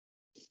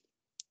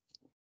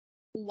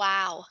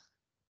Wow.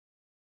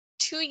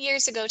 2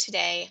 years ago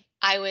today,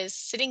 I was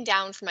sitting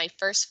down for my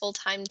first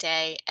full-time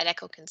day at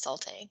Echo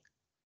Consulting.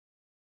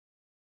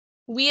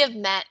 We have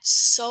met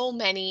so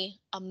many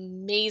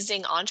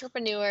amazing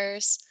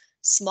entrepreneurs,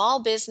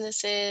 small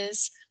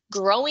businesses,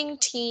 growing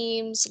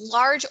teams,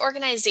 large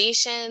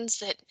organizations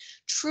that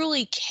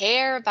truly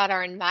care about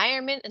our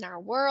environment and our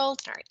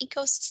world and our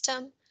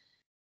ecosystem.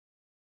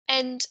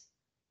 And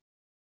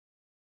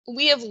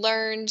we have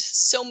learned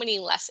so many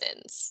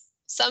lessons,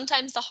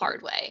 sometimes the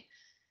hard way,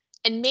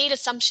 and made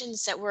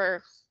assumptions that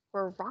were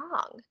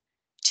wrong.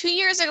 2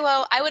 years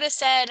ago, I would have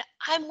said,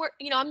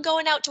 I'm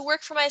going out to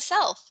work for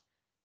myself.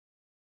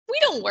 We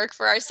don't work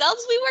for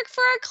ourselves, we work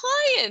for our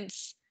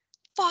clients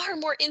far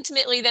more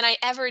intimately than I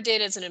ever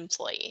did as an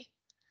employee.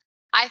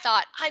 I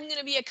thought, I'm going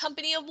to be a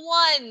company of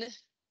one.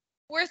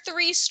 We're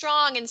three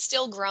strong and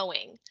still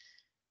growing.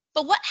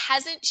 But what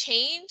hasn't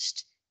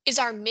changed is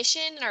our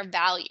mission and our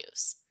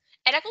values.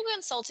 At Echo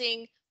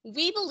Consulting,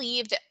 we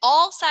believe that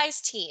all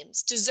size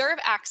teams deserve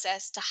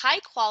access to high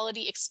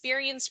quality,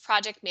 experienced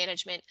project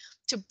management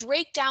to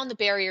break down the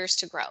barriers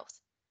to growth.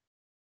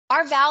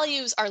 Our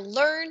values are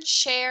learn,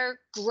 share,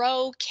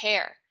 grow,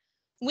 care.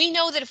 We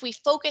know that if we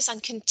focus on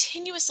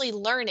continuously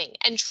learning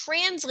and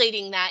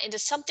translating that into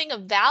something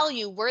of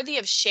value worthy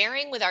of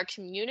sharing with our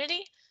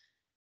community,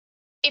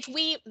 if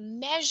we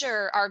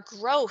measure our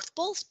growth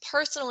both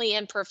personally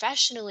and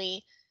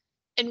professionally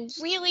and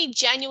really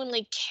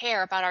genuinely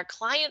care about our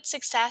client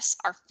success,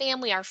 our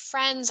family, our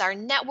friends, our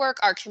network,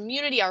 our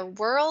community, our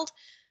world,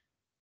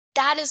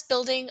 that is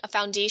building a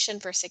foundation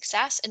for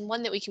success and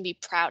one that we can be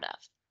proud of.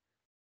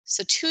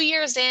 So 2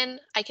 years in,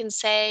 I can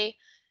say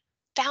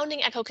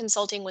founding Echo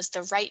Consulting was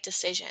the right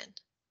decision.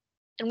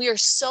 And we are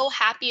so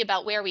happy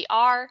about where we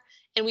are.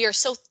 And we are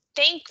so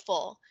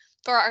thankful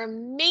for our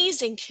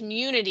amazing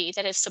community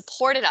that has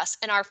supported us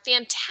and our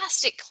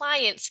fantastic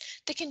clients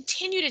that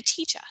continue to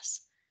teach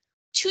us.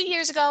 2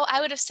 years ago, I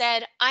would have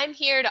said, I'm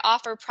here to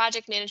offer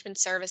project management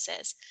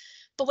services.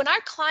 But when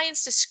our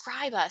clients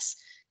describe us,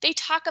 they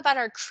talk about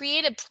our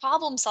creative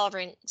problem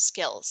solving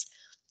skills,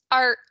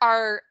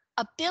 our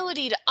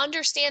ability to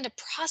understand a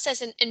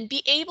process and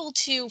be able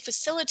to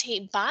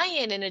facilitate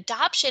buy-in and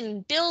adoption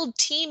and build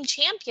team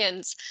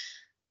champions.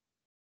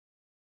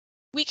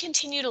 We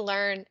continue to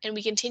learn and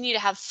we continue to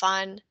have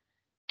fun.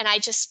 And I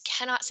just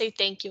cannot say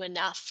thank you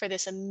enough for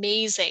this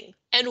amazing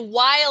and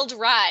wild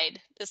ride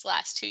this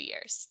last 2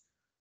 years.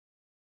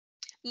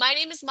 My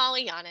name is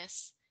Molly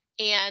Yanis,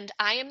 and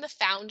I am the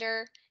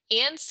founder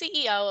and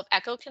CEO of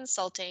Echo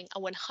Consulting, a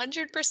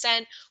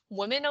 100%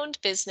 women owned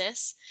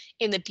business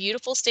in the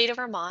beautiful state of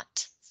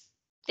Vermont.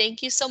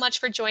 Thank you so much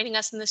for joining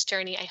us in this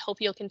journey. I hope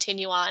you'll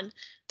continue on.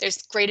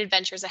 There's great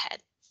adventures ahead.